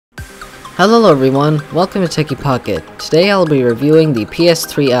Hello everyone, welcome to Techie Pocket. Today I'll be reviewing the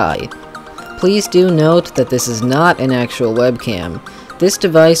PS3Eye. Please do note that this is not an actual webcam. This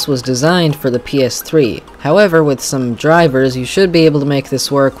device was designed for the PS3. However, with some drivers you should be able to make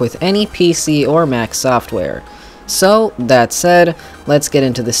this work with any PC or Mac software. So, that said, let's get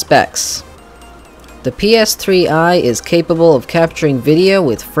into the specs. The PS3Eye is capable of capturing video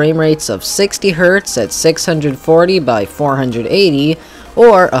with frame rates of 60Hz at 640 by 480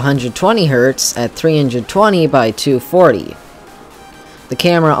 or 120Hz at 320 by 240. The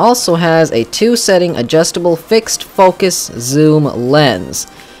camera also has a 2-setting adjustable fixed focus zoom lens.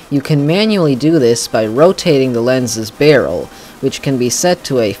 You can manually do this by rotating the lens's barrel, which can be set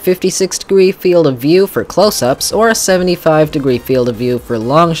to a 56-degree field of view for close-ups or a 75-degree field of view for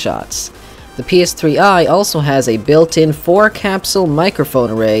long shots. The PS3Eye also has a built-in 4-capsule microphone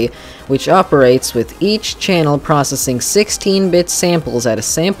array, which operates with each channel processing 16-bit samples at a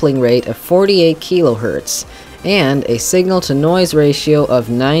sampling rate of 48 kHz, and a signal-to-noise ratio of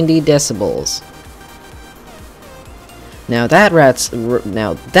 90 decibels. Now that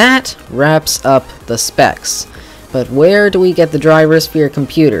wraps up the specs. But where do we get the drivers for your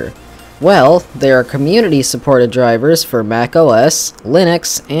computer? Well, there are community-supported drivers for macOS,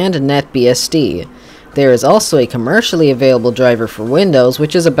 Linux, and NetBSD. There is also a commercially available driver for Windows,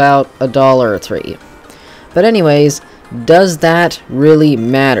 which is about $1 or $3. But anyways, does that really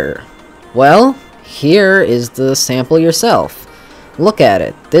matter? Well, here is the sample yourself. Look at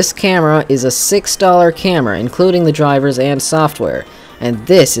it. This camera is a $6 camera, including the drivers and software, and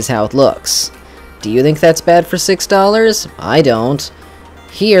this is how it looks. Do you think that's bad for $6? I don't.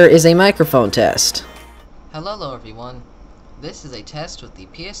 Here is a microphone test. Hello everyone. This is a test with the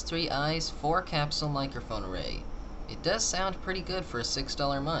PS3Eye's 4-capsule microphone array. It does sound pretty good for a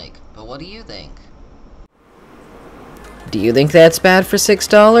 $6 mic, but what do you think? Do you think that's bad for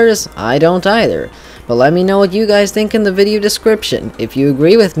 $6? I don't either. But let me know what you guys think in the video description. If you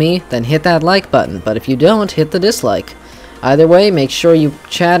agree with me, then hit that like button, but if you don't, hit the dislike. Either way, make sure you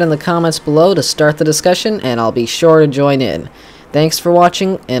chat in the comments below to start the discussion, and I'll be sure to join in. Thanks for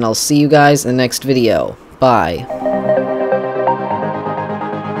watching, and I'll see you guys in the next video. Bye.